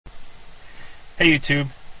Hey YouTube,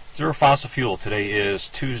 Zero Fossil Fuel. Today is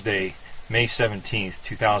Tuesday, May 17th,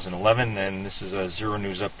 2011, and this is a Zero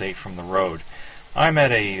News update from the road. I'm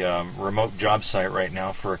at a remote job site right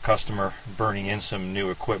now for a customer burning in some new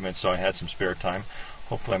equipment, so I had some spare time.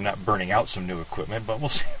 Hopefully I'm not burning out some new equipment, but we'll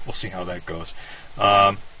see how that goes.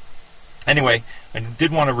 Anyway, I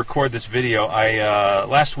did want to record this video. I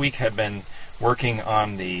last week had been working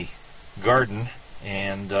on the garden,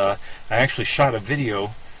 and I actually shot a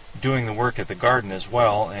video doing the work at the garden as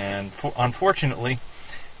well, and unfortunately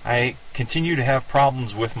I continue to have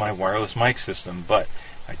problems with my wireless mic system, but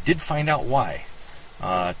I did find out why.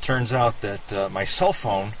 Turns out that my cell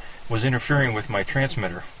phone was interfering with my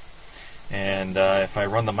transmitter, and if I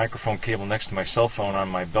run the microphone cable next to my cell phone on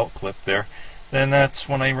my belt clip there, then that's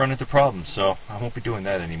when I run into problems, so I won't be doing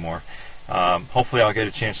that anymore. Hopefully I'll get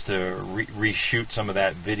a chance to reshoot some of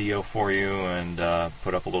that video for you and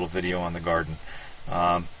put up a little video on the garden.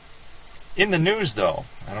 In the news, though,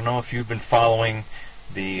 I don't know if you've been following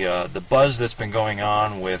the buzz that's been going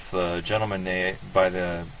on with a gentleman by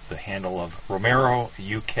the handle of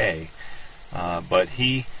RomeroUK, but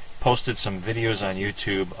he posted some videos on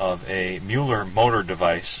YouTube of a Muller motor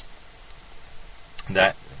device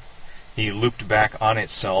that he looped back on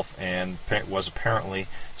itself and was apparently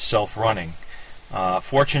self-running.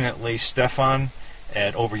 Fortunately, Stefan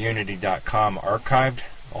at overunity.com archived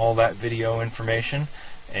all that video information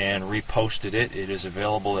and reposted it. It is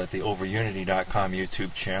available at the overunity.com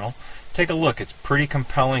YouTube channel. Take a look. It's a pretty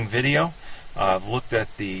compelling video. I've looked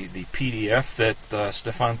at the PDF that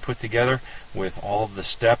Stefan put together with all of the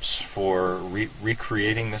steps for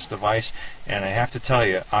recreating this device, and I have to tell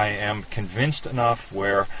you, I am convinced enough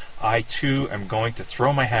where I too am going to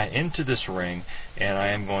throw my hat into this ring, and I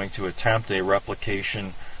am going to attempt a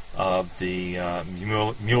replication of the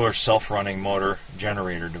Muller self-running motor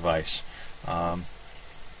generator device.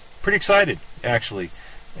 Pretty excited, actually,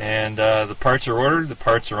 and the parts are ordered. The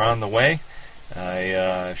parts are on the way.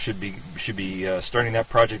 I should be starting that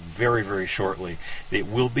project very, very shortly. It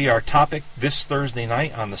will be our topic this Thursday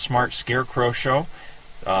night on the Smart Scarecrow Show,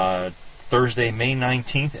 Thursday, May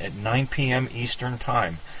 19th at 9 p.m. Eastern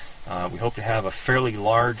Time. We hope to have a fairly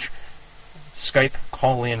large Skype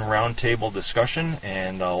call-in roundtable discussion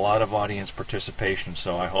and a lot of audience participation,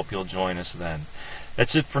 so I hope you'll join us then.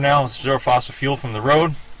 That's it for now. It's Zero Fossil Fuel from the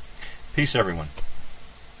road. Peace, everyone.